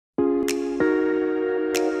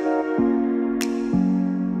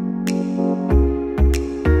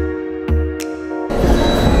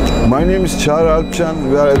My name is Çağrı Alpcan.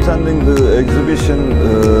 We are attending the exhibition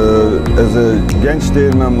as a Genc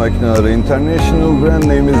Degirmen machinery. International brand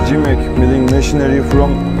name is Gmach milling machinery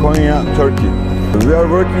from Konya, Turkey. We are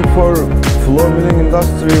working for floor milling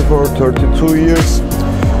industry for 32 years.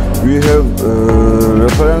 We have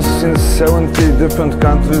references in 70 different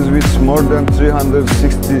countries with more than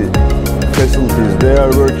 360 facilities. They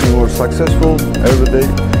are working more successful every day.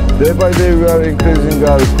 Day by day we are increasing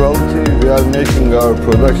our quality, we are making our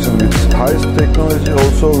production with highest technology.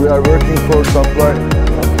 Also we are working for supply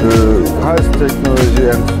the highest technology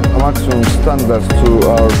and maximum standards to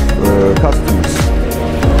our customers.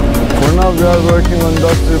 For now we are working on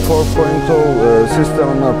Industry 4.0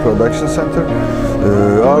 system in our production center.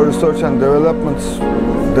 Our research and development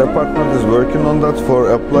department is working on that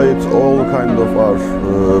for apply it all kind of our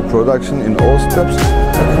production in all steps.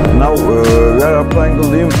 Now we are applying the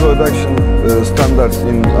lean production standards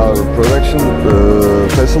in our production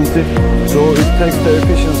facility, so it takes the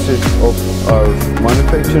efficiency of our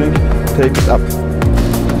manufacturing, take it up.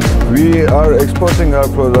 We are exporting our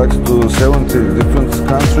products to 70 different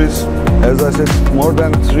countries. As I said, more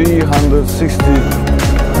than 360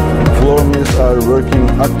 floor mills are working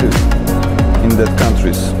active in that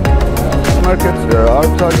countries. Market, our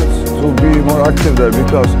target to be more active there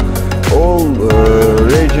because all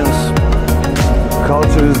regions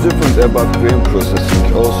culture is different about grain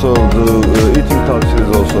processing. Also the eating culture is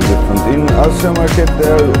also different. In Asia market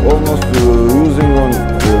they are almost using on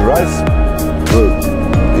rice,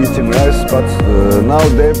 eating rice, but now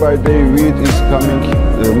day by day wheat is coming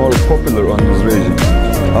more popular on this region.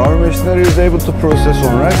 Our machinery is able to process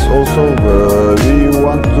on rice. Also we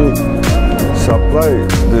want to supply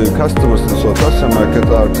the customers in South Asia market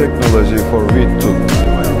our technology for wheat too.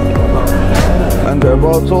 And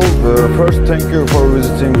about all, first thank you for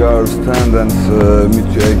visiting our stand and meet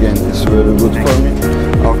you again. It's very good for me.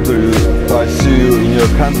 After I see you in your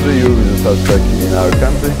country, you visit us back in our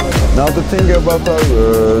country. Now the thing about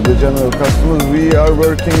our the general customers, we are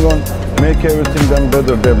working on make everything them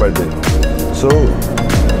better day by day. So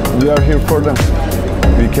we are here for them.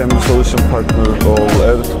 We can be solution partner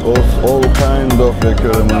all kind of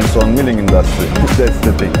requirements on milling industry. That's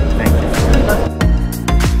the thing. Thank you.